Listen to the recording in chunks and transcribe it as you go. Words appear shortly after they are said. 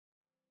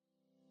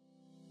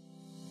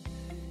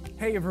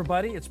Hey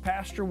everybody, it's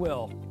Pastor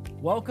Will.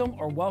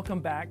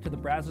 Welcome back to the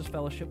Brazos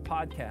Fellowship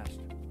Podcast.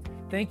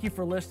 Thank you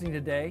for listening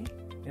today.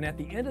 And at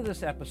the end of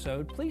this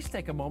episode, please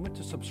take a moment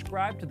to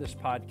subscribe to this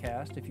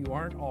podcast if you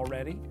aren't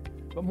already.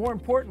 But more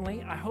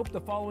importantly, I hope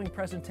the following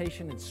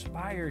presentation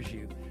inspires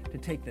you to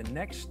take the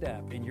next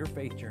step in your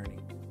faith journey.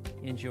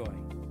 Enjoy.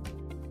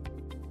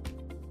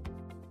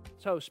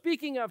 So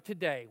speaking of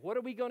today, what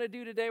are we going to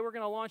do today? We're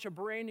going to launch a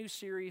brand new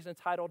series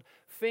entitled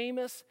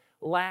Famous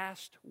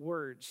Last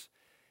Words.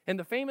 And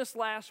the famous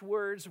last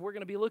words we're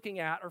going to be looking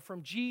at are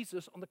from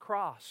Jesus on the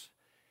cross.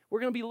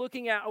 We're going to be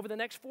looking at, over the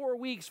next 4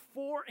 weeks,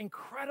 4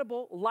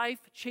 incredible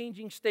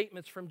life-changing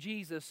statements from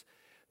Jesus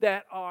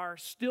that are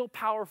still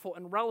powerful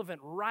and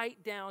relevant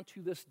right down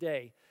to this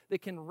day,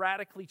 that can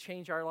radically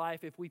change our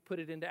life if we put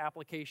it into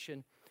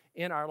application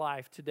in our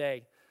life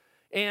today.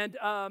 And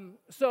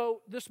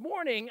so this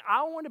morning,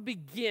 I want to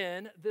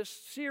begin this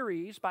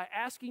series by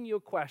asking you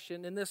a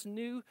question. In this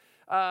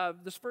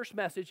first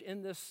message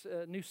in this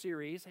new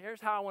series,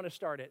 here's how I want to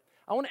start it.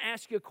 I want to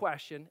ask you a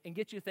question and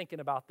get you thinking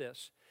about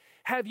this.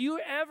 Have you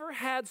ever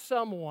had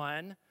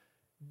someone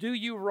do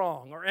you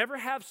wrong, or ever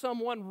have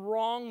someone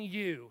wrong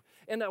you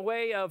in a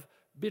way of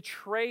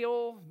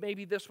betrayal?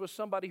 Maybe this was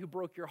somebody who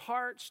broke your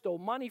heart, stole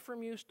money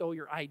from you, stole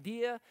your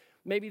idea.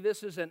 Maybe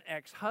this is an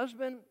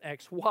ex-husband,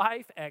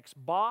 ex-wife,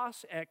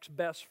 ex-boss,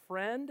 ex-best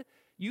friend.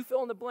 You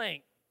fill in the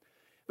blank.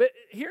 But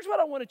here's what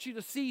I wanted you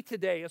to see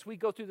today as we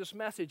go through this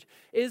message,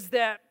 is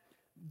that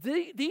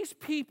these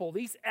people,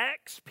 these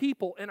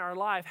ex-people in our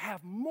life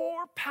have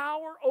more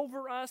power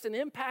over us and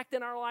impact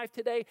in our life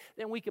today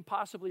than we could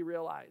possibly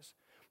realize.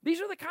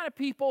 These are the kind of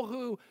people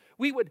who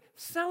we would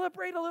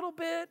celebrate a little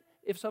bit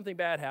if something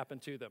bad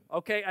happened to them,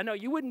 okay? I know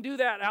you wouldn't do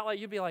that out loud.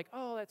 You'd be like,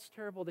 oh, that's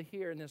terrible to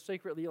hear. And then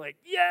secretly you're like,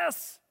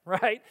 yes,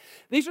 right?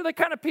 These are the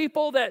kind of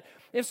people that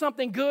if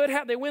something good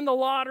happens, they win the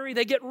lottery,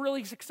 they get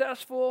really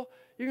successful,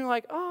 you're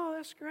like, oh,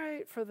 that's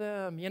great for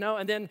them, you know?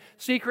 And then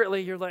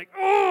secretly you're like,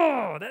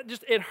 oh,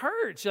 it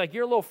hurts.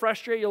 You're a little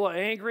frustrated, you're a little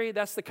angry.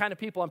 That's the kind of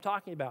people I'm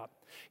talking about.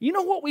 You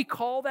know what we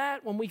call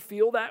that when we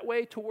feel that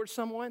way towards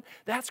someone?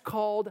 That's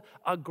called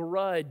a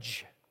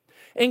grudge.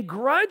 And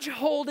grudge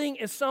holding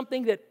is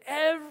something that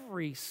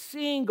every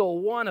single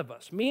one of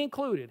us, me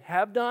included,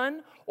 have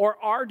done or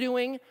are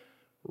doing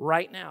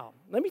right now.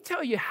 Let me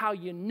tell you how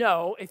you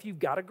know if you've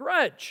got a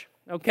grudge,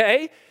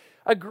 okay?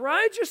 A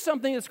grudge is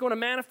something that's going to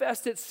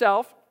manifest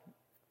itself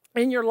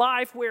in your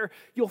life where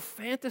you'll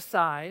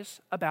fantasize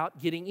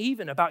about getting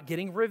even, about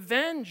getting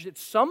revenge.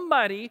 It's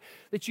somebody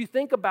that you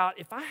think about,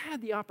 if I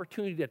had the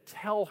opportunity to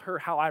tell her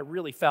how I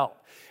really felt,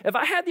 if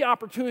I had the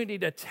opportunity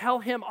to tell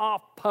him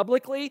off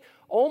publicly,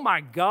 oh my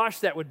gosh,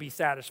 that would be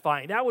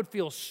satisfying. That would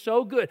feel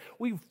so good.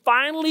 We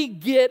finally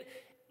get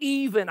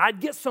even.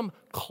 I'd get some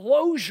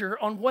closure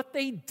on what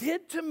they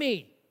did to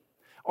me,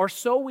 or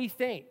so we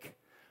think.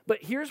 But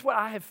here's what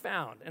I have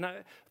found, and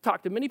I've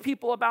talked to many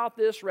people about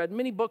this, read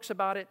many books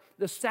about it.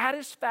 The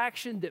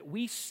satisfaction that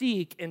we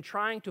seek in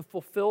trying to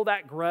fulfill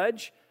that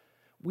grudge,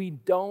 we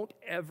don't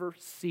ever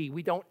see.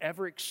 We don't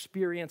ever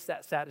experience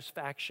that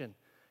satisfaction.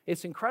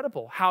 It's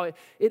incredible how it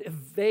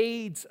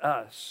evades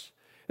us.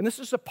 And this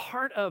is a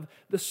part of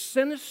the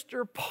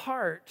sinister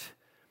part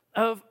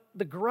of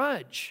the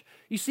grudge.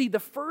 You see, the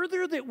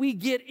further that we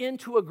get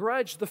into a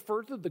grudge, the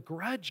further the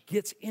grudge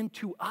gets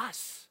into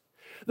us.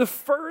 The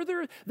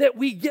further that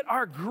we get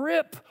our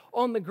grip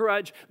on the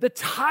grudge, the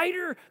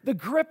tighter the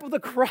grip of the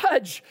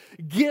grudge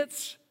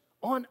gets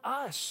on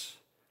us.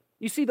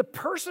 You see, the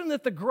person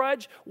that the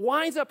grudge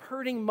winds up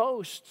hurting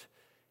most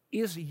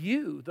is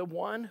you, the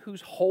one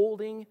who's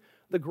holding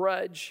the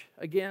grudge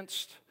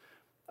against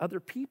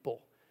other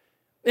people.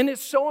 And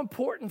it's so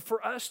important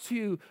for us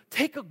to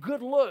take a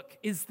good look.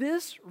 Is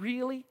this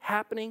really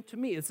happening to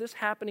me? Is this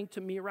happening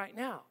to me right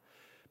now?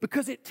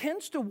 Because it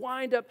tends to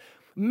wind up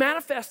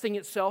manifesting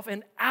itself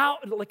and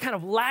kind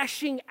of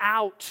lashing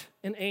out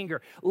in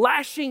anger,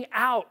 lashing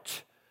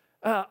out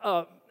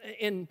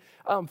in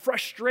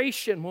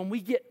frustration when we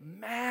get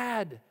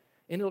mad,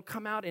 and it'll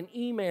come out in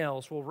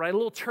emails. We'll write a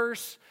little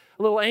terse,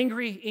 a little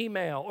angry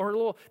email, or a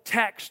little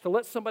text to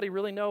let somebody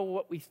really know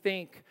what we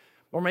think.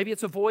 Or maybe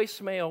it's a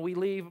voicemail. We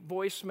leave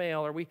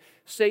voicemail, or we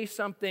say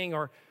something,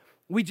 or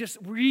we just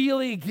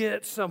really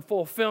get some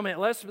fulfillment.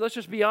 Let's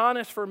just be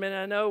honest for a minute.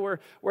 I know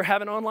we're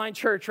having online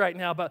church right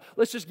now, but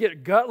let's just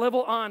get gut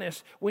level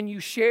honest. When you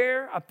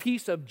share a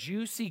piece of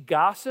juicy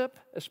gossip,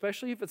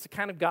 especially if it's the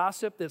kind of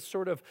gossip that's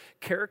sort of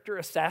character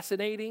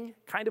assassinating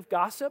kind of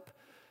gossip,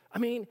 I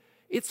mean,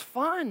 it's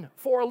fun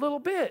for a little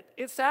bit.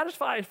 It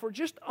satisfies for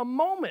just a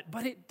moment,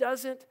 but it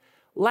doesn't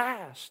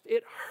last.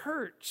 It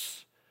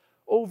hurts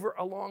over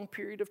a long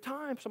period of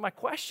time. So my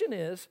question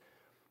is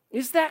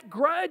that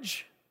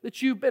grudge that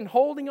you've been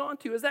holding on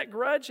to, is that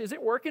grudge, is it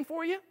working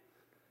for you?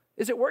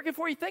 Is it working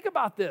for you? Think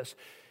about this.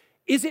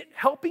 Is it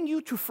helping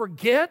you to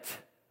forget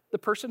the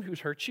person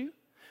who's hurt you?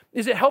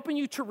 Is it helping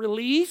you to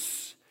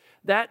release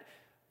that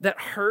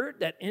hurt,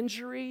 that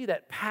injury,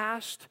 that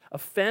past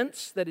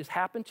offense that has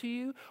happened to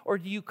you? Or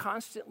do you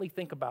constantly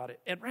think about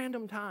it at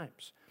random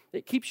times?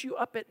 It keeps you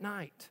up at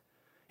night.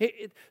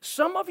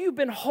 Some of you have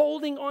been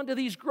holding on to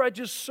these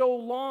grudges so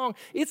long,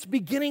 it's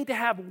beginning to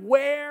have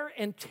wear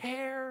and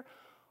tear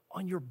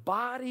on your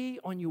body,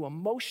 on you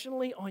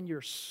emotionally, on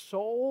your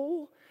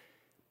soul.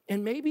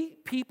 And maybe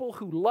people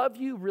who love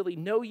you, really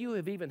know you,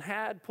 have even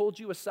pulled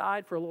you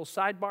aside for a little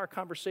sidebar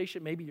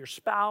conversation, maybe your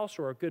spouse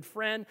or a good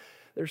friend.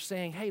 They're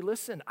saying, hey,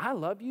 listen, I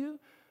love you,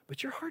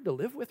 but you're hard to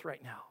live with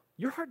right now.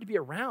 You're hard to be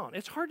around.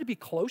 It's hard to be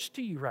close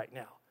to you right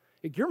now.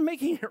 You're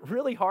making it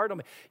really hard on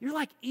me. You're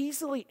like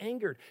easily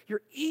angered.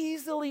 You're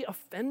easily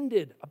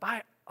offended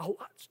by a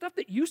lot of stuff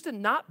that used to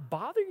not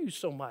bother you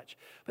so much.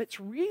 But it's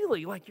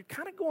really like you're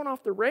kind of going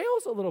off the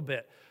rails a little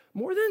bit.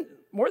 More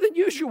than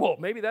usual.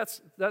 Maybe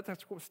that's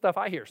stuff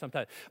I hear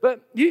sometimes.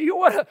 But you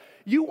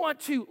want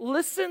to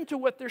listen to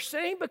what they're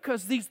saying,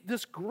 because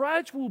this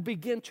grudge will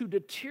begin to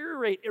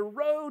deteriorate,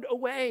 erode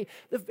away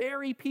the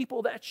very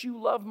people that you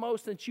love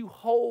most, that you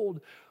hold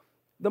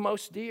the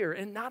most dear.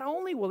 And not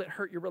only will it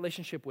hurt your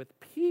relationship with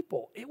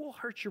people, it will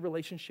hurt your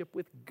relationship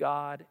with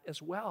God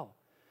as well.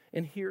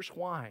 And here's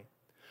why.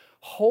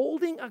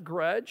 Holding a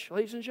grudge,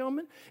 ladies and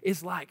gentlemen,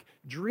 is like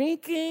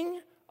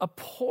drinking a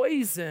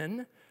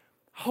poison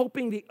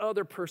hoping the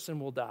other person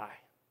will die.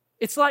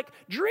 It's like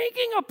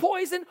drinking a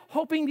poison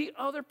hoping the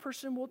other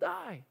person will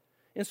die.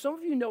 And some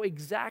of you know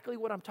exactly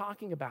what I'm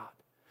talking about.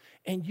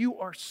 And you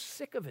are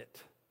sick of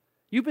it.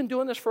 You've been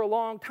doing this for a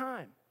long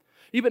time.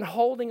 You've been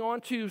holding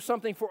on to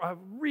something for a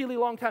really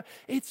long time.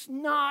 It's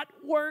not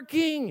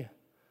working.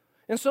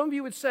 And some of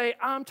you would say,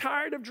 I'm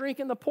tired of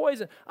drinking the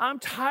poison. I'm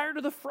tired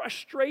of the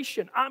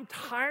frustration. I'm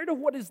tired of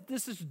what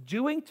this is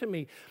doing to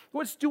me,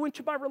 what it's doing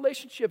to my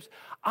relationships.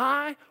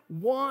 I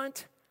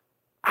want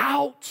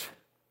out.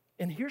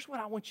 And here's what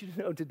I want you to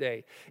know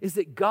today, is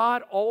that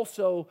God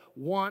also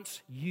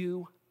wants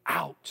you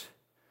out.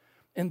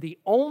 And the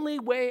only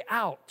way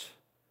out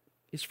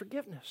is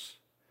forgiveness.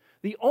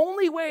 The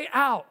only way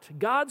out,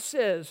 God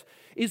says,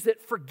 is that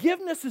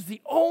forgiveness is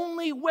the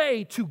only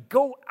way to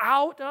go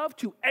out of,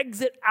 to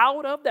exit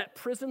out of that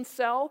prison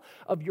cell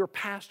of your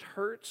past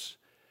hurts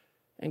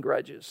and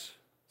grudges.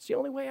 It's the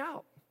only way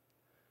out.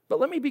 But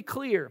let me be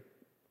clear.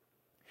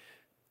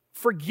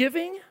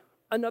 Forgiving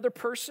another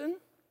person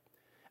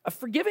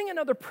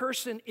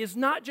is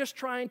not just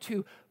trying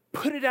to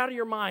put it out of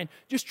your mind,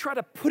 just try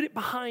to put it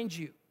behind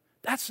you.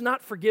 That's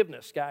not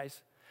forgiveness,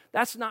 guys.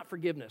 That's not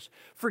forgiveness.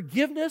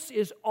 Forgiveness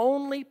is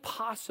only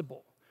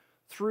possible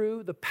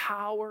through the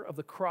power of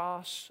the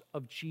cross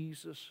of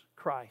Jesus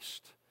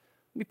Christ.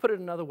 Let me put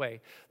it another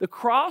way. The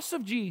cross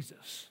of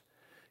Jesus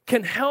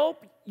can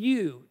help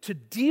you to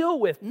deal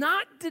with,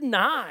 not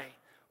deny,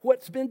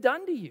 what's been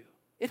done to you.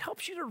 It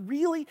helps you to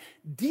really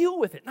deal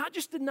with it, not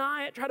just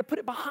deny it, try to put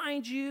it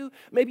behind you.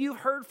 Maybe you've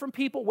heard from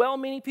people,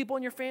 well-meaning people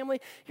in your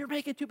family, you're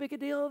making too big a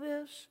deal of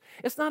this.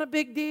 It's not a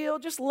big deal.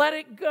 Just let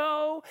it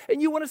go.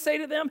 And you want to say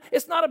to them,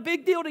 it's not a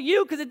big deal to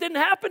you because it didn't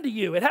happen to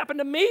you. It happened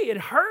to me. It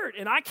hurt,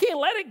 and I can't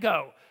let it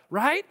go,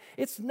 right?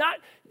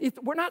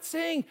 We're not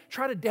saying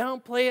try to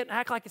downplay it and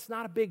act like it's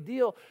not a big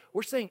deal.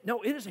 We're saying,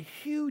 no, it is a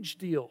huge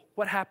deal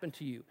what happened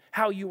to you,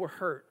 how you were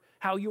hurt,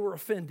 how you were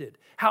offended,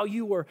 how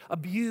you were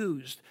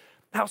abused,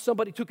 how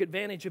somebody took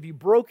advantage of you,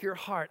 broke your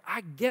heart.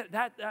 I get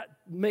that. That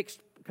makes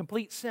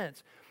complete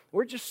sense.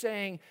 We're just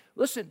saying,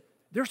 listen,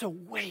 there's a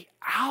way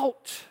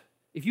out.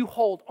 If you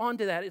hold on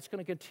to that, it's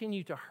going to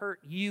continue to hurt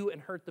you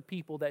and hurt the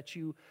people that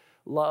you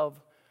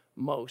love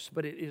most.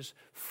 But it is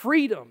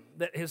freedom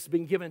that has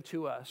been given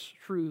to us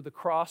through the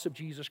cross of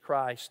Jesus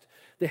Christ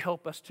to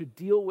help us to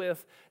deal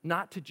with,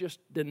 not to just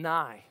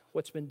deny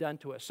what's been done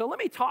to us. So let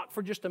me talk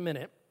for just a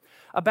minute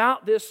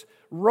about this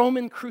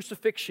Roman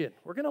crucifixion.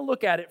 We're going to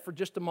look at it for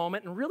just a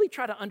moment and really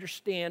try to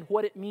understand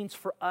what it means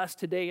for us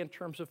today in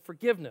terms of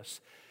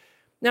forgiveness.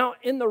 Now,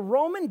 in the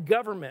Roman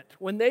government,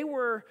 when they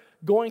were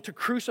going to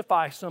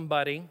crucify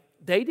somebody,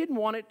 they didn't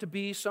want it to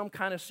be some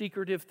kind of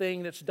secretive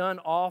thing that's done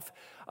off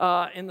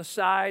in the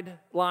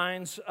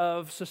sidelines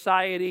of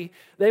society.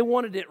 They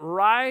wanted it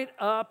right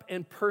up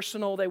and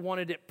personal. They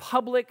wanted it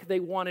public. They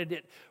wanted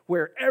it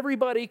where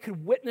everybody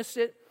could witness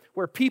it,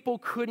 where people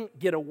couldn't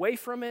get away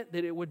from it,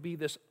 that it would be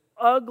this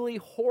ugly,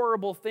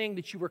 horrible thing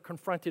that you were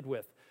confronted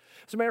with.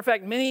 As a matter of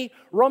fact, many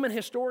Roman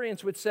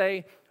historians would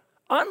say,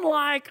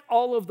 unlike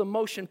all of the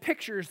motion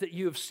pictures that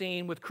you have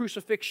seen with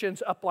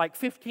crucifixions up like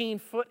 15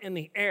 foot in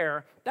the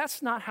air,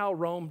 that's not how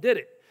Rome did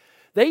it.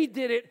 They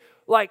did it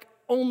like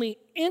only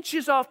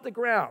inches off the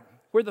ground,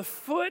 where the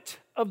foot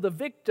of the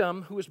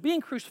victim who was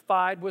being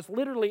crucified was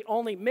literally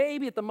only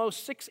maybe at the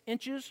most 6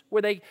 inches,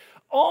 where they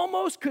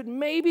almost could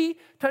maybe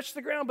touch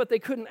the ground, but they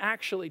couldn't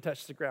actually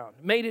touch the ground.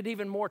 Made it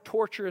even more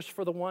torturous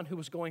for the one who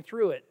was going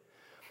through it.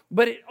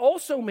 But it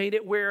also made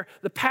it where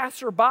the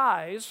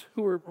passerbys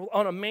who were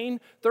on a main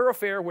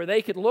thoroughfare where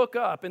they could look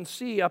up and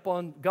see up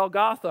on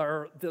Golgotha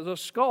or the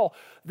skull,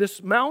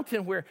 this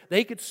mountain where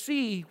they could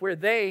see where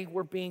they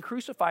were being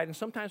crucified. And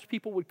sometimes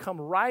people would come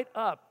right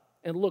up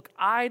and look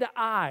eye to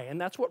eye. And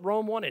that's what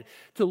Rome wanted,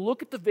 to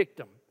look at the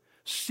victim,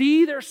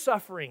 see their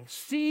suffering,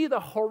 see the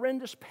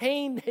horrendous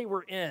pain they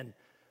were in.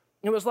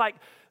 It was like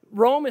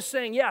Rome is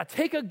saying, yeah,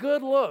 take a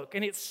good look.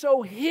 And it's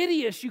so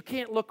hideous you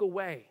can't look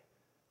away.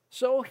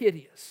 so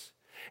hideous.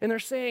 And they're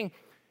saying,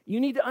 you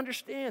need to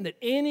understand that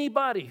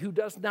anybody who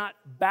does not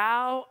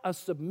bow a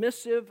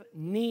submissive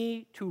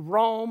knee to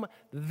Rome,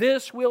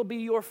 this will be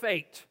your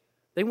fate.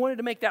 They wanted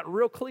to make that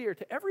real clear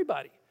to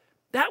everybody.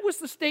 That was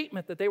the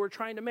statement that they were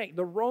trying to make.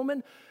 The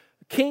Roman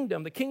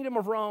kingdom, the kingdom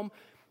of Rome,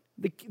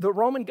 the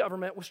Roman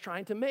government was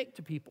trying to make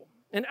to people.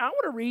 And I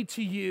want to read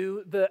to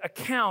you the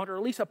account, or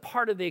at least a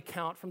part of the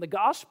account, from the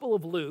Gospel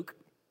of Luke.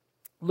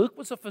 Luke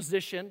was a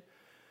physician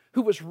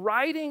who was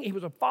writing, he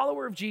was a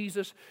follower of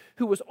Jesus,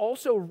 who was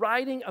also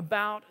writing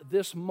about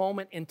this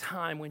moment in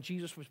time when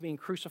Jesus was being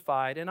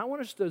crucified. And I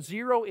want us to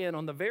zero in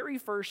on the very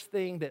first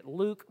thing that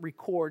Luke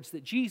records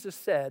that Jesus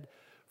said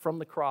from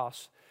the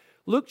cross.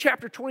 Luke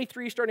chapter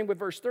 23, starting with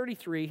verse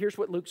 33, here's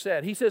what Luke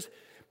said. He says,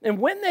 "And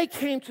when they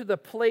came to the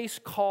place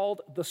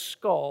called the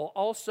Skull,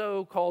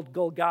 also called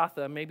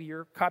Golgotha," maybe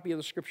your copy of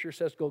the scripture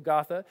says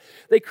Golgotha,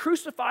 "they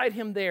crucified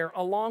him there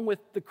along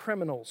with the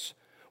criminals,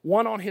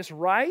 one on his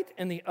right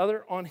and the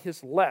other on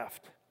his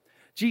left.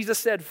 Jesus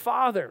said,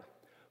 'Father,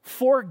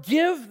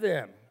 forgive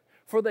them,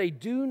 for they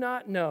do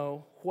not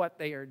know what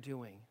they are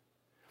doing.'"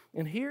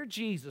 And here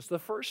Jesus, the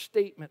first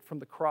statement from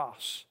the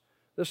cross,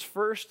 this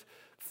first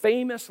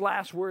famous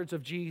last words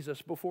of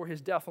Jesus before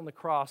his death on the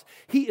cross,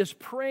 he is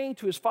praying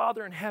to his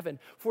Father in heaven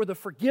for the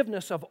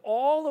forgiveness of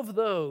all of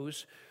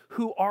those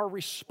who are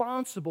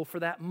responsible for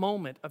that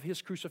moment of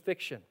his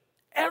crucifixion.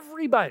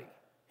 Everybody,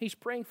 he's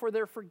praying for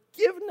their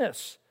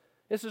forgiveness.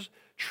 This is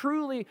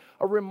truly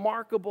a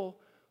remarkable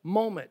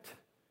moment.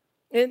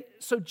 And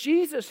so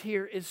Jesus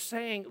here is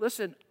saying,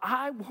 listen,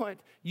 I want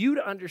you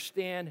to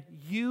understand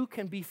you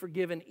can be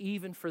forgiven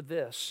even for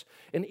this.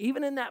 And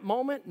even in that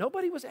moment,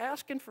 nobody was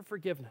asking for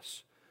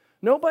forgiveness.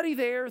 Nobody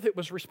there that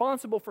was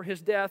responsible for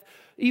his death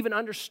even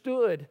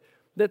understood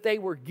that they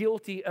were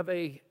guilty of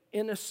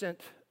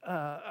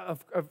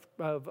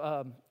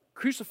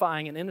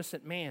crucifying an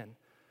innocent man.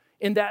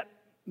 In that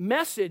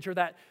message or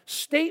that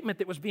statement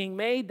that was being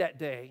made that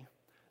day,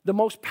 the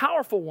most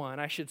powerful one,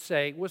 I should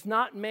say, was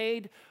not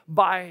made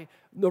by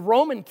the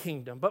Roman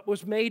kingdom, but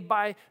was made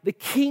by the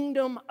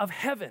kingdom of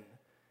heaven.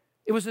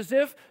 It was as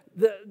if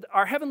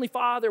our Heavenly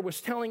Father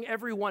was telling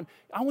everyone,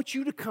 I want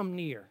you to come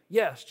near.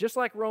 Yes, just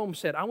like Rome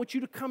said, I want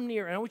you to come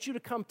near, and I want you to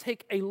come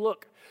take a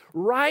look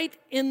right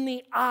in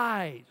the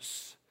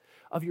eyes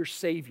of your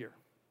Savior.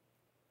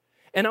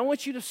 And I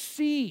want you to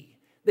see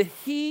that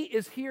He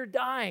is here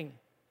dying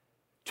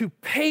to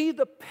pay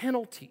the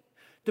penalty,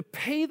 to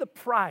pay the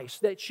price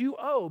that you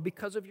owe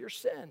because of your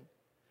sin.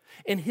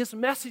 And His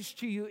message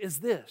to you is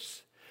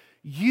this: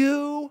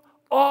 you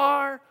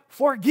are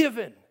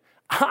forgiven.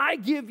 I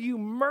give you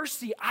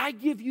mercy. I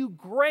give you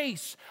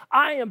grace.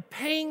 I am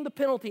paying the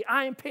penalty.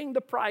 I am paying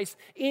the price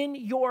in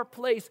your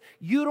place.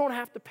 You don't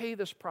have to pay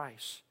this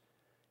price.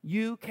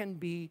 You can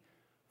be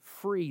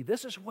free.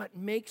 This is what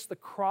makes the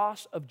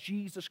cross of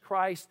Jesus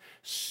Christ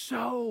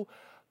so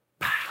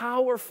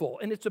powerful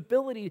in its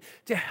ability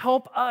to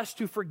help us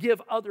to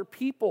forgive other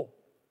people.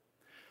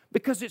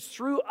 Because it's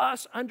through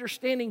us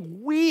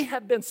understanding we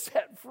have been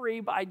set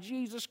free by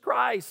Jesus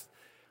Christ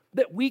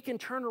that we can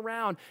turn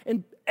around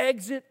and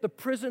exit the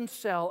prison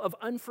cell of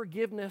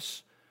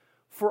unforgiveness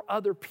for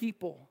other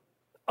people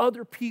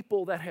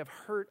that have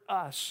hurt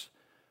us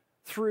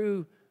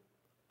through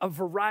a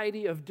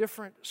variety of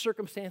different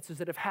circumstances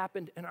that have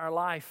happened in our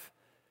life.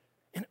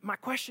 And my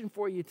question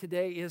for you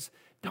today is,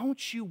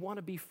 don't you want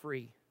to be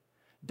free?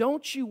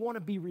 Don't you want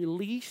to be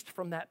released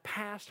from that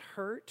past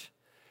hurt,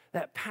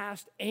 that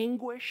past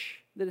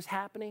anguish that is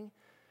happening,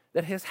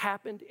 that has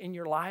happened in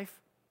your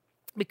life?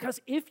 Because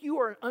if you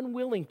are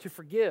unwilling to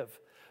forgive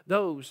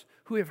those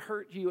who have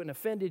hurt you and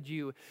offended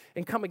you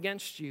and come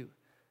against you,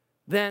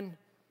 then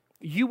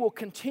you will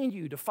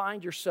continue to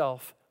find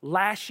yourself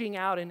lashing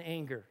out in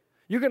anger.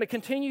 You're going to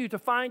continue to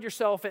find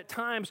yourself at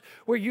times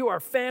where you are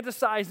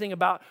fantasizing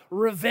about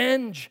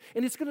revenge,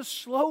 and it's going to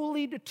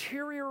slowly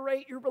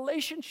deteriorate your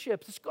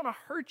relationships. It's going to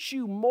hurt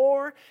you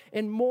more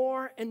and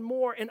more and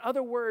more. In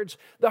other words,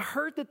 the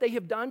hurt that they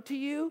have done to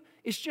you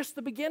is just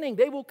the beginning.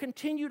 They will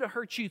continue to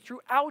hurt you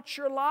throughout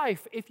your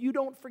life if you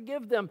don't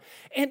forgive them.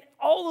 And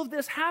all of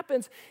this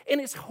happens, and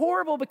it's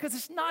horrible because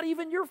it's not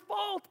even your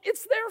fault.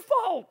 It's their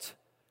fault.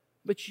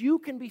 But you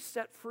can be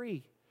set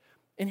free.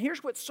 And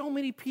here's what so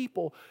many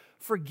people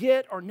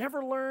forget or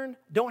never learn,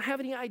 don't have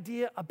any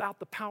idea about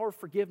the power of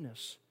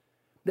forgiveness.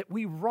 That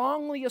we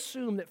wrongly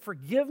assume that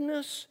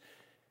forgiveness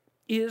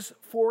is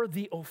for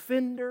the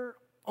offender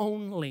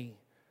only,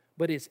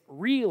 but it's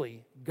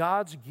really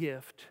God's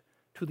gift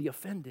to the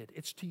offended.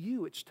 It's to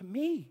you, it's to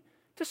me,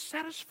 to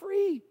set us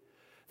free.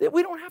 That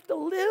we don't have to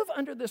live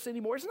under this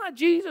anymore. It's not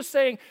Jesus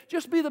saying,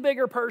 just be the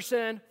bigger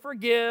person,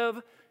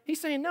 forgive.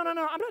 He's saying, no, I'm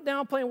not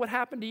downplaying what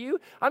happened to you.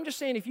 I'm just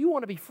saying if you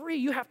want to be free,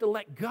 you have to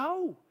let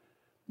go.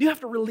 You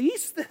have to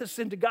release this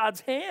into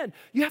God's hand.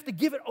 You have to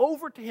give it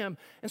over to Him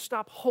and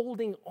stop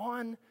holding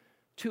on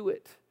to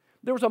it.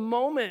 There was a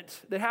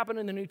moment that happened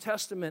in the New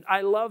Testament.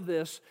 I love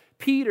this.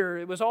 Peter,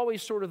 it was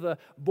always sort of the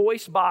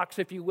voice box,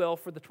 if you will,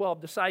 for the 12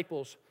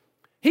 disciples.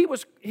 He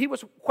was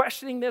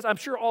questioning this. I'm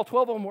sure all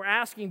 12 of them were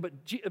asking,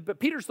 but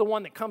Peter's the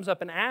one that comes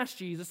up and asks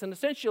Jesus. And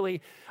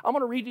essentially, I'm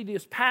going to read you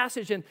this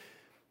passage. And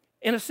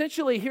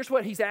essentially, here's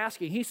what he's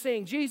asking. He's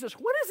saying, Jesus,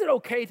 when is it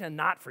okay to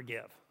not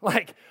forgive?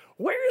 Like,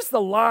 where's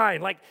the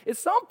line? Like, at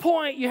some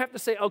point, you have to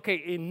say,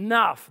 okay,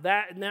 enough.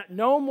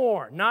 No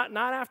more. Not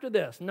after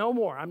this. No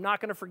more. I'm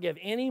not going to forgive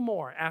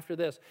anymore after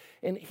this.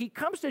 And he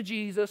comes to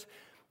Jesus,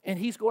 and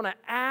he's going to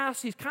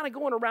ask. He's kind of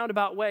going a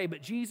roundabout way,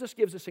 but Jesus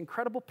gives this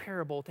incredible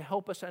parable to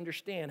help us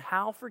understand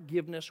how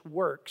forgiveness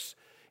works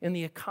in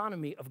the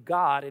economy of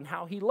God and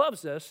how he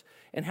loves us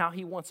and how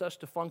he wants us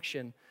to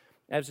function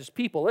as his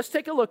people. Let's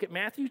take a look at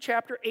Matthew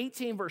chapter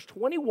 18, verse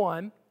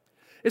 21.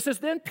 It says,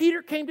 then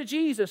Peter came to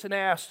Jesus and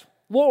asked,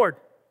 Lord,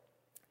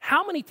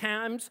 how many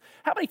times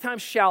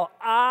shall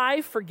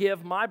I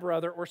forgive my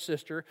brother or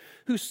sister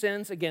who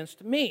sins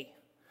against me?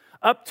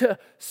 Up to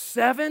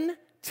 7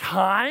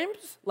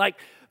 times? Like,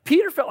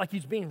 Peter felt like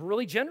he's being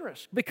really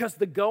generous because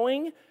the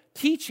going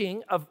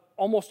teaching of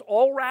almost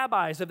all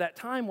rabbis of that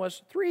time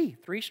was 3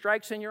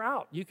 strikes and you're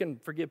out. You can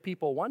forgive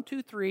people 1,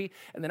 2, 3,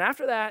 and then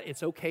after that,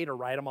 it's okay to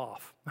write them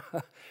off.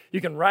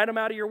 You can write them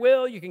out of your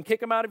will. You can kick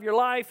them out of your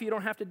life. You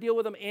don't have to deal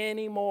with them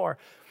anymore.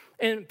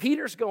 And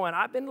Peter's going,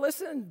 I've been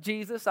listening,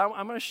 Jesus. I'm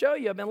going to show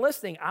you. I've been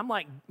listening. I'm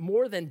like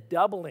more than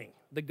doubling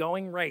the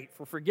going rate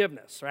for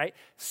forgiveness, right?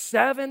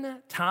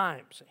 7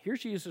 times.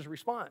 Here's Jesus'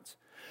 response.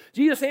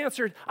 Jesus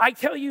answered, I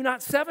tell you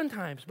not 7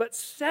 times, but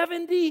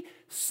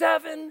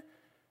 77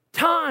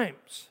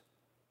 times.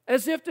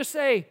 As if to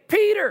say,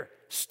 Peter,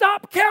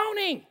 stop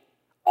counting.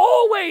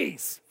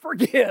 Always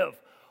forgive.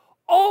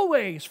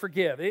 Always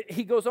forgive.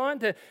 He goes on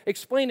to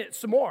explain it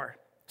some more.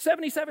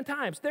 77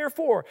 times.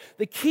 Therefore,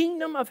 the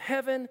kingdom of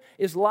heaven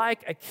is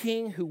like a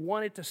king who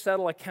wanted to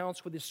settle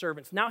accounts with his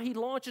servants. Now he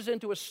launches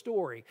into a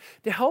story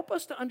to help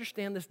us to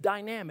understand this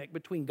dynamic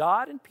between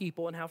God and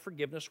people and how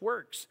forgiveness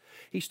works.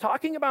 He's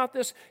talking about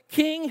this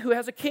king who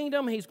has a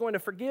kingdom. He's going to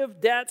forgive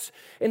debts,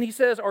 and he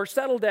says, or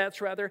settle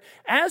debts rather.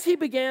 As he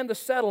began the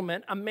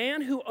settlement, a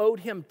man who owed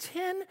him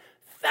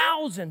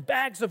 10,000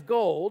 bags of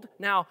gold.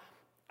 Now,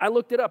 I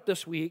looked it up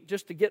this week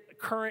just to get the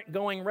current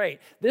going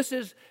rate. This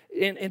is,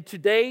 in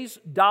today's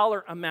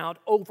dollar amount,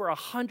 over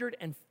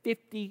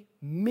 $150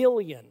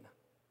 million.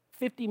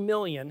 $50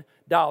 million,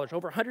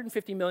 over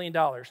 $150 million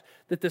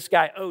that this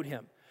guy owed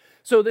him.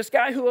 So this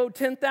guy who owed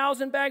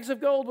 10,000 bags of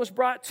gold was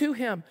brought to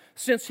him.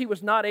 Since he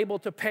was not able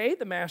to pay,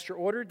 the master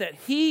ordered that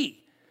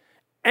he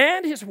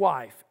and his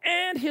wife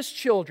and his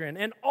children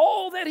and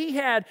all that he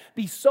had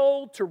be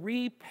sold to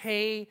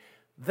repay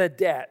the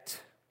debt.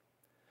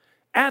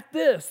 At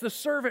this, the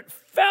servant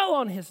fell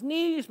on his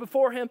knees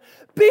before him.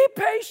 Be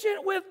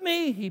patient with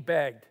me, he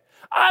begged.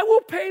 I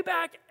will pay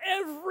back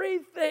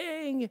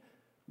everything.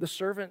 The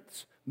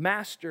servant's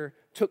master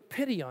took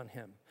pity on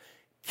him.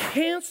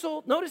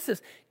 Notice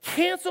this,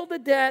 canceled the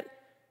debt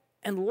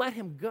and let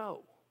him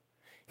go.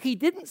 He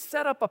didn't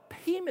set up a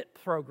payment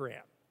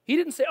program. He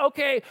didn't say,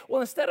 okay,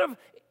 well, instead of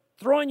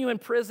throwing you in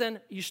prison,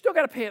 you still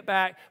got to pay it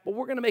back, but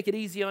we're going to make it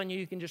easy on you.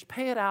 You can just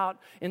pay it out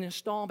in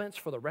installments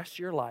for the rest of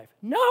your life.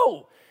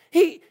 No,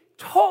 he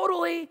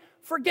totally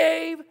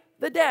forgave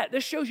the debt.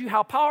 This shows you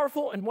how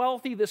powerful and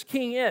wealthy this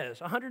king is.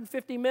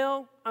 150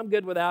 mil, I'm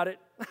good without it.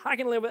 I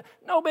can live with it.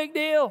 No big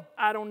deal.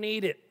 I don't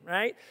need it,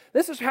 right?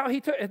 This is how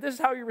he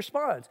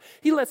responds.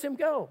 He lets him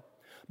go.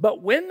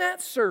 But when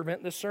that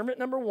servant, the servant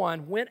number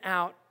 1, went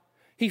out,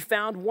 he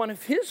found one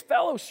of his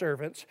fellow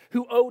servants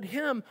who owed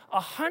him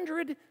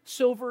 100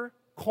 silver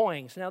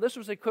coins. Now, this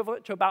was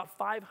equivalent to about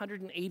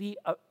 580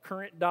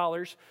 current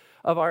dollars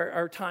of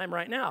our time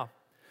right now.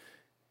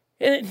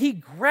 And he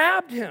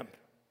grabbed him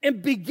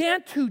and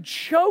began to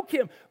choke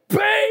him.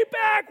 Pay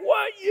back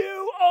what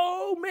you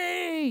owe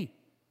me.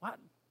 What?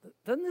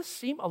 Doesn't this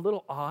seem a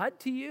little odd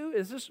to you?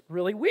 Is this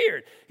really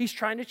weird? He's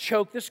trying to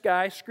choke this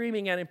guy,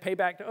 screaming at him, pay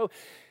back to owe.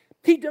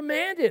 He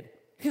demanded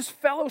his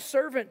fellow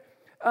servant,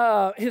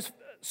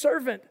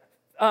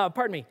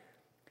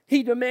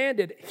 he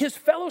demanded, his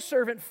fellow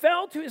servant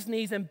fell to his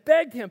knees and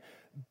begged him,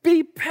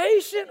 be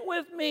patient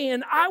with me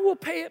and I will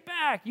pay it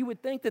back. You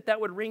would think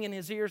that would ring in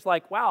his ears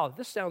like, wow,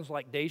 this sounds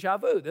like deja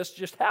vu. This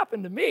just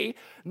happened to me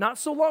not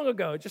so long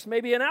ago, just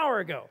maybe an hour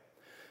ago.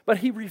 But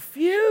he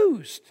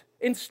refused.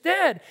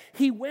 Instead,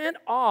 he went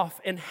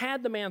off and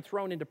had the man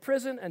thrown into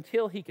prison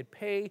until he could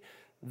pay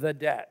the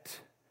debt.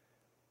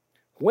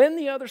 When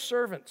the other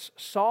servants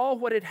saw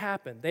what had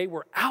happened, they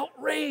were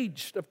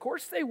outraged. Of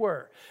course they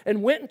were.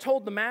 And went and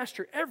told the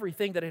master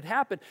everything that had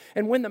happened.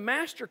 And when the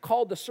master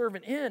called the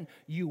servant in,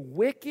 you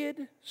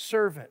wicked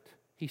servant,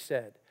 he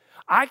said,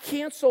 I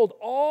canceled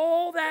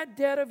all that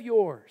debt of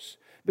yours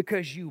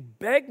because you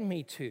begged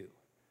me to.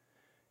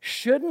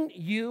 Shouldn't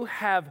you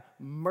have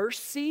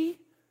mercy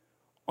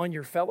on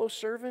your fellow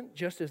servant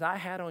just as I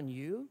had on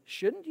you?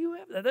 Shouldn't you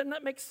have? Doesn't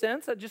that make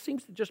sense? That just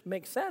seems to just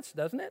make sense,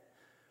 doesn't it?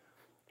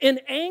 In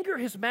anger,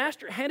 his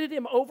master handed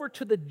him over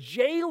to the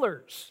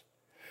jailers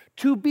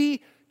to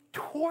be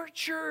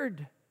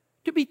tortured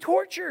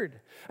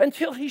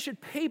until he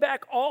should pay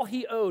back all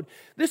he owed.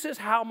 This is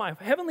how my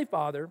heavenly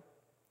Father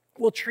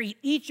will treat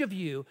each of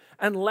you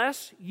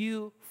unless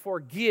you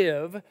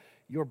forgive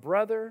your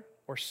brother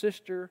or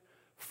sister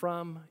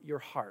from your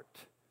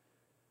heart.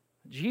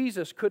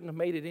 Jesus couldn't have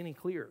made it any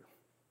clearer.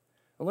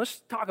 And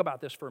let's talk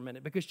about this for a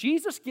minute, because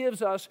Jesus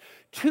gives us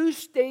two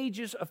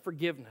stages of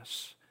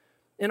forgiveness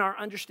in our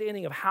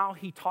understanding of how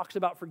he talks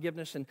about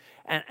forgiveness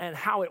and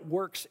how it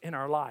works in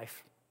our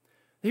life.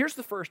 Here's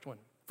the first one.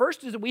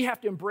 First is that we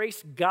have to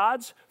embrace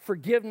God's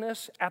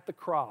forgiveness at the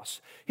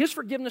cross. His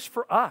forgiveness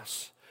for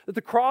us, that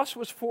the cross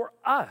was for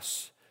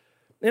us.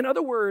 In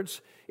other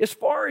words, as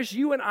far as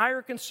you and I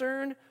are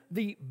concerned,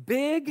 the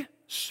big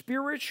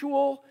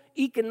spiritual,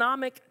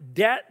 economic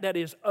debt that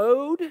is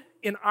owed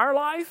in our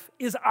life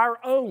is our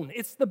own.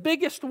 It's the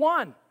biggest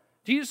one.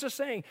 Jesus is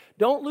saying,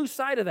 don't lose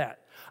sight of that.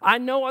 I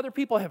know other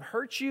people have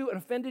hurt you and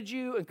offended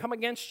you and come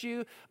against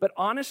you, but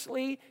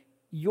honestly,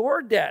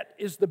 your debt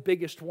is the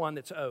biggest one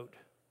that's owed.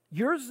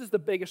 Yours is the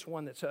biggest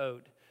one that's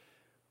owed.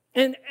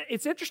 And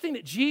it's interesting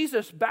that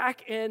Jesus,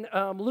 back in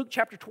Luke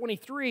chapter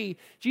 23,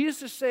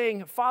 Jesus is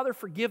saying, Father,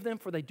 forgive them,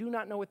 for they do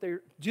not know what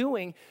they're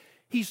doing.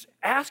 He's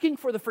asking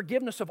for the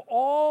forgiveness of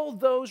all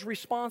those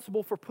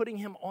responsible for putting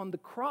him on the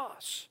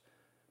cross.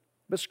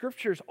 But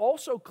Scripture is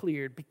also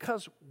clear,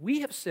 because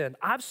we have sinned,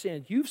 I've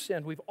sinned, you've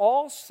sinned, we've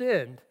all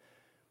sinned,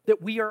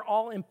 that we are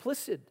all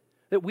implicit,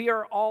 that we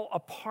are all a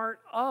part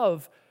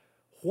of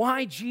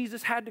why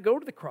Jesus had to go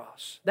to the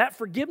cross. That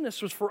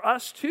forgiveness was for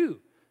us too.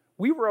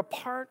 We were a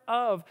part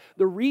of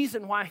the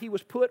reason why he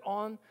was put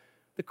on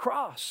the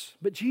cross.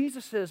 But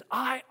Jesus says,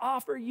 I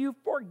offer you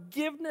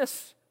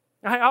forgiveness.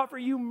 I offer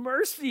you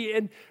mercy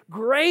and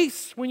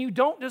grace when you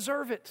don't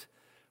deserve it.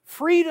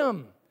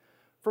 Freedom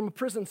from a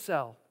prison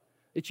cell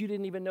that you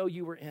didn't even know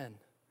you were in.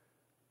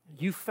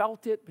 You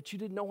felt it, but you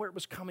didn't know where it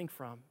was coming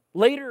from.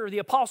 Later, the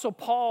Apostle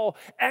Paul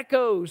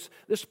echoes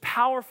this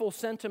powerful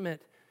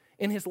sentiment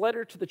in his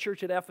letter to the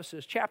church at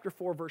Ephesus, chapter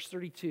 4, verse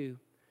 32.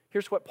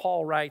 Here's what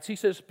Paul writes. He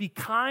says, be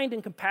kind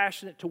and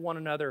compassionate to one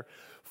another,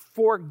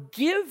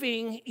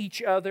 forgiving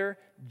each other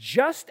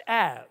just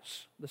as,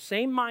 the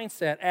same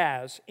mindset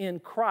as, in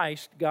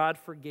Christ God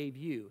forgave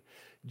you.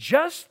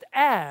 Just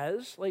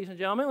as, ladies and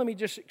gentlemen, let me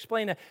just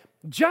explain that.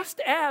 Just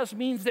as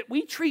means that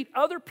we treat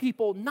other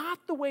people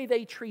not the way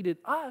they treated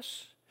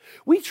us.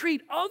 We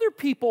treat other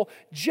people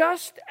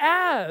just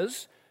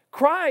as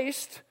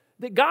Christ,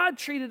 that God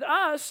treated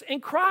us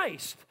in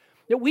Christ.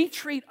 That we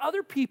treat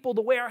other people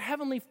the way our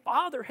Heavenly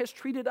Father has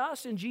treated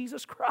us in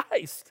Jesus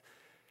Christ.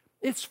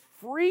 It's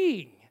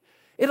freeing.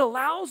 It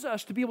allows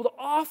us to be able to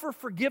offer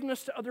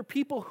forgiveness to other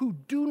people who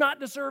do not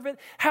deserve it,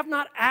 have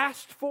not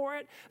asked for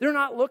it, they're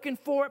not looking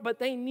for it, but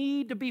they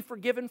need to be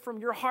forgiven from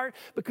your heart,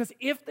 because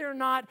if they're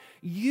not,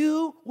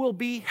 you will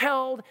be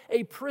held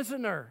a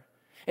prisoner.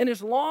 And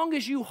as long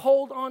as you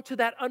hold on to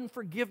that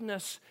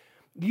unforgiveness,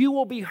 you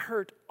will be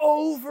hurt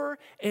over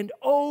and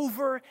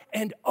over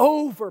and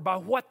over by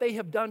what they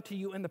have done to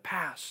you in the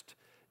past.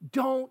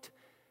 Don't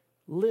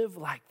live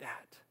like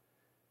that.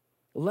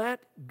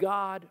 Let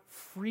God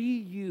free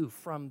you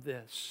from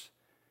this.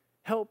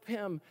 Help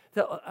him,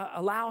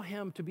 allow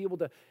him to be able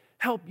to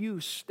help you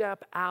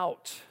step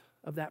out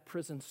of that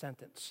prison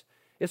sentence.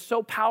 It's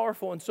so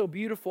powerful and so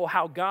beautiful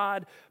how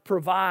God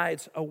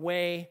provides a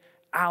way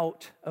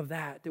out of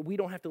that we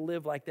don't have to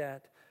live like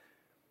that.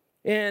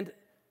 And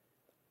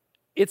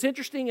it's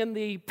interesting in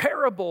the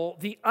parable,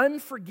 the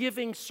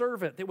unforgiving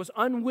servant that was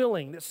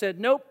unwilling, that said,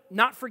 nope,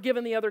 not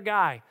forgiving the other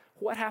guy.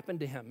 What happened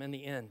to him in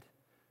the end?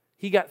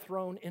 He got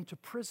thrown into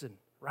prison,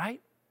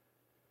 right?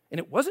 And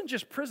it wasn't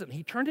just prison.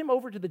 He turned him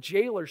over to the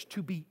jailers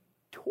to be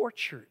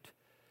tortured.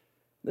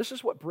 This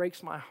is what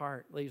breaks my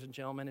heart, ladies and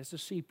gentlemen, is to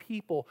see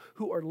people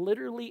who are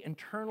literally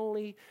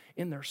internally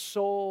in their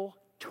soul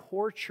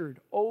tortured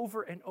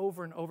over and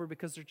over and over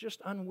because they're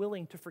just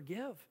unwilling to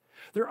forgive.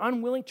 They're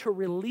unwilling to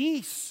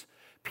release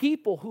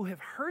people who have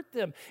hurt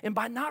them. And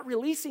by not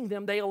releasing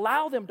them, they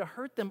allow them to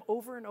hurt them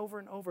over and over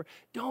and over.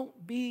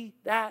 Don't be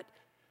that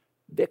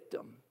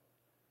victim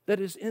that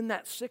is in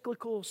that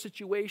cyclical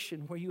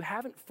situation where you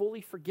haven't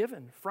fully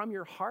forgiven from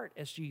your heart,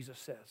 as Jesus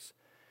says.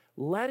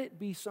 Let it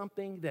be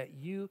something that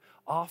you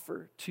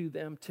offer to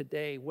them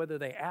today, whether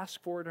they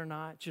ask for it or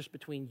not. Just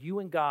between you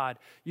and God,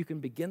 you can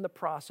begin the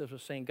process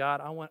of saying,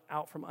 God, I want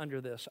out from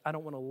under this. I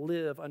don't want to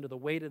live under the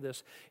weight of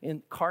this,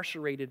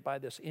 incarcerated by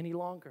this any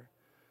longer.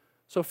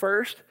 So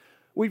first,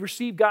 we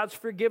receive God's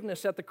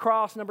forgiveness at the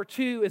cross. Number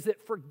two is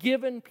that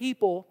forgiven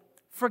people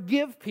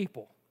forgive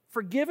people.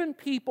 Forgiven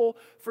people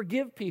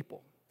forgive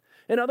people.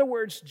 In other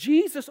words,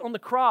 Jesus on the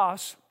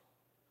cross,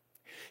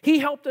 he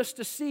helped us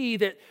to see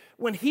that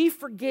when he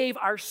forgave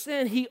our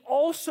sin, he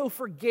also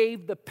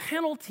forgave the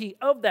penalty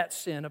of that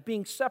sin, of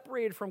being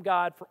separated from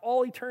God for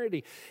all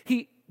eternity.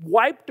 He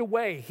wiped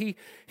away, he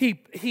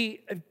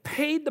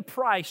paid the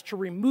price to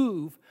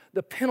remove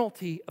the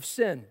penalty of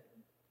sin.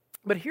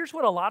 But here's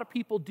what a lot of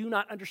people do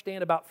not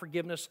understand about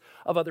forgiveness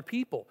of other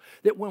people.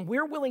 That when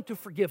we're willing to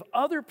forgive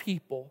other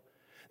people,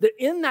 that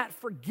in that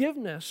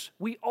forgiveness,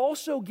 we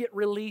also get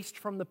released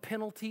from the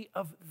penalty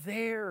of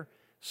their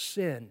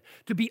sin.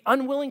 To be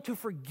unwilling to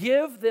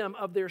forgive them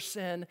of their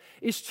sin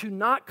is to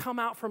not come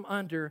out from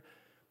under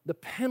the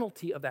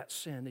penalty of that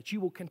sin, that you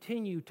will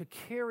continue to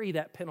carry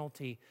that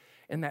penalty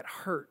and that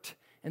hurt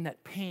and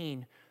that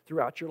pain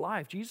throughout your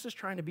life. Jesus is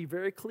trying to be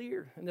very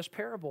clear in this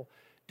parable.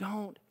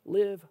 Don't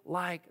live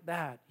like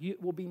that.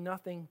 It will be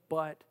nothing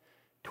but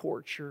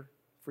torture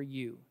for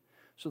you.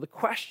 So the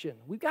question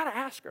we've got to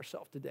ask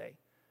ourselves today,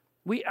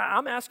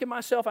 I'm asking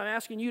myself, I'm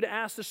asking you to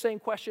ask the same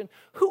question.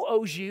 Who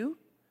owes you?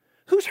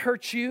 Who's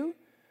hurt you?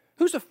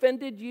 Who's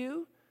offended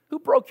you? Who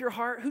broke your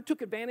heart? Who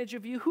took advantage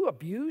of you? Who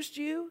abused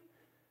you?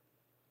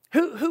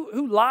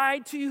 Who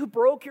lied to you? Who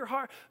broke your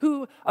heart?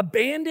 Who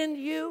abandoned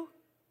you?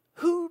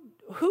 Who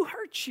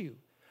hurt you?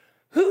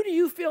 Who do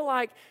you feel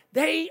like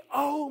they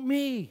owe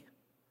me?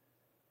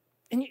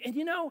 And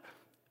you know,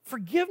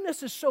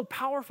 forgiveness is so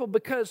powerful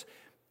because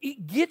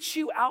it gets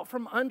you out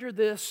from under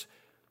this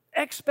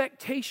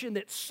expectation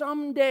that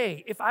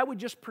someday, if I would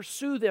just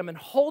pursue them and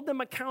hold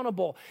them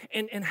accountable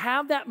and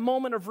have that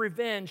moment of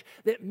revenge,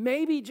 that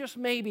maybe, just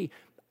maybe,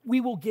 we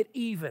will get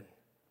even.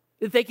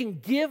 That they can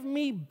give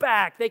me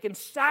back. They can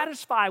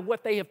satisfy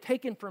what they have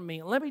taken from me.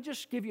 And let me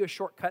just give you a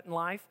shortcut in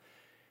life.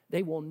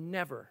 They will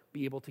never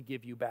be able to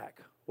give you back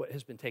what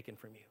has been taken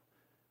from you.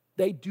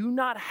 They do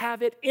not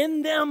have it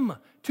in them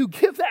to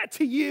give that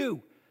to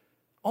you.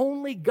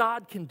 Only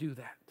God can do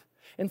that.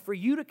 And for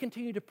you to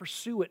continue to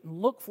pursue it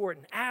and look for it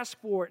and ask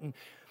for it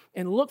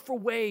and look for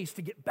ways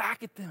to get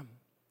back at them,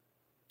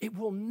 it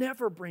will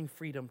never bring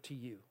freedom to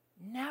you.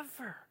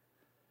 Never.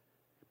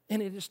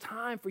 And it is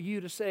time for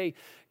you to say,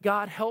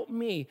 God, help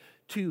me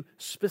to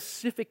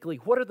specifically,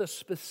 what are the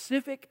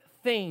specific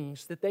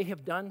things that they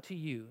have done to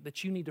you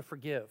that you need to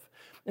forgive?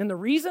 And the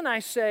reason I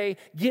say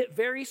get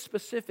very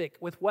specific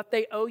with what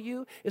they owe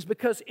you is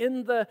because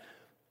in the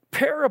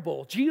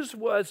parable, Jesus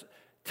was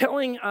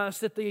telling us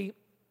that the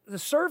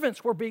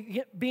servants were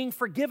being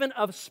forgiven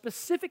of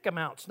specific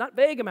amounts, not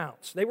vague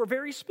amounts. They were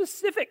very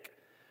specific.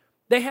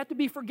 They had to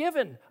be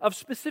forgiven of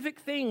specific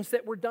things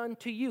that were done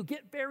to you.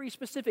 Get very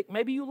specific.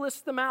 Maybe you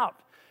list them out,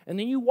 and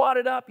then you wad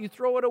it up, you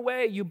throw it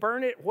away, you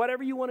burn it,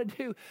 whatever you want to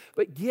do.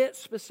 But get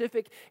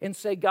specific and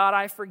say, God,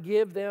 I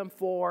forgive them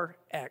for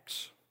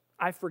X.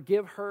 I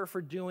forgive her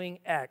for doing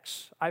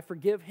X. I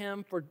forgive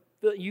him for,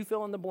 you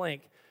fill in the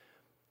blank.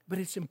 But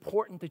it's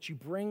important that you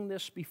bring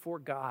this before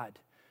God,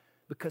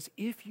 because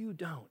if you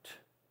don't,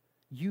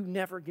 you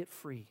never get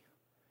free.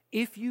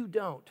 If you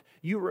don't,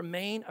 you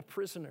remain a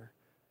prisoner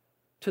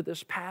to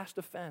this past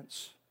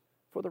offense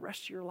for the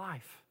rest of your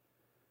life.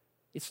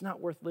 It's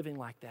not worth living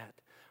like that.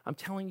 I'm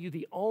telling you,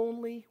 the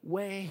only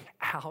way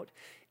out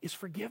is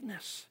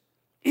forgiveness.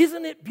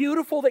 Isn't it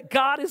beautiful that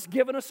God has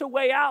given us a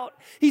way out?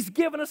 He's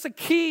given us a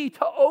key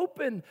to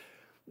open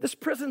this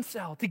prison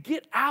cell, to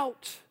get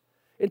out.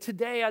 And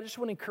today, I just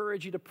want to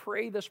encourage you to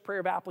pray this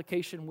prayer of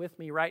application with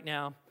me right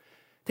now,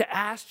 to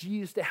ask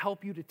Jesus to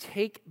help you to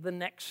take the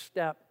next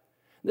step.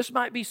 This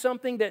might be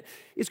something that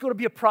is going to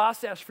be a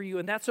process for you,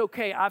 and that's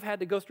okay. I've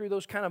had to go through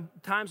those kind of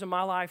times in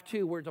my life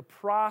too, where it's a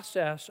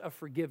process of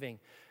forgiving.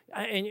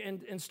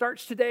 And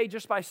starts today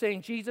just by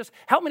saying, Jesus,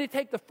 help me to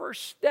take the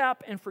first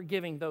step in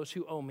forgiving those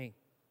who owe me.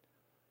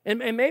 And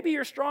maybe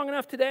you're strong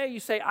enough today,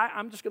 you say,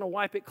 I'm just going to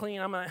wipe it clean.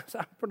 I'm going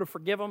to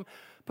forgive them,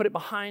 put it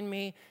behind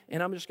me,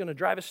 and I'm just going to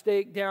drive a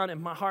stake down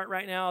in my heart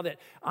right now that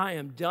I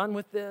am done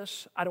with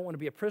this. I don't want to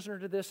be a prisoner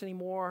to this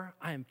anymore.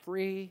 I am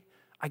free.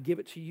 I give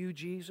it to you,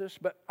 Jesus.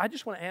 But I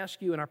just want to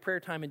ask you in our prayer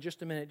time in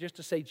just a minute, just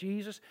to say,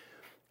 Jesus,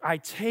 I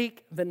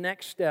take the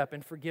next step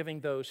in forgiving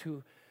those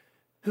who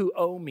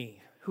owe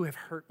me, who have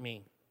hurt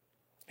me.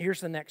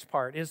 Here's the next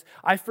part, is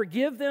I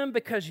forgive them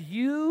because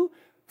you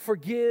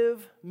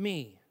forgive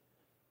me.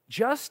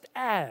 Just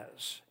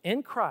as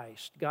in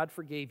Christ, God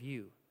forgave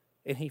you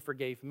and he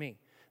forgave me.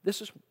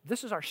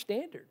 This is our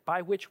standard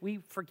by which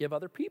we forgive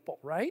other people,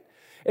 right?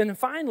 And then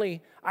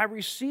finally, I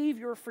receive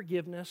your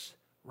forgiveness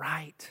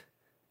right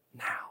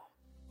now.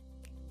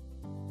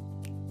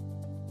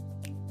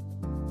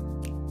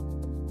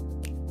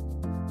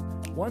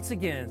 Once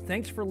again,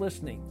 thanks for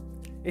listening.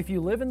 If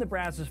you live in the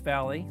Brazos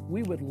Valley,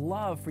 we would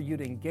love for you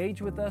to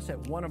engage with us at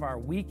one of our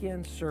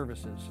weekend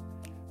services.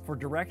 For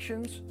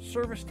directions,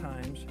 service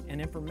times, and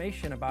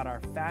information about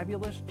our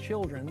fabulous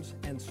children's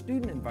and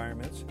student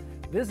environments,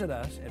 visit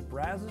us at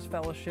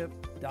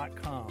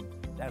brazosfellowship.com.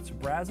 That's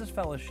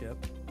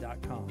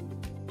brazosfellowship.com.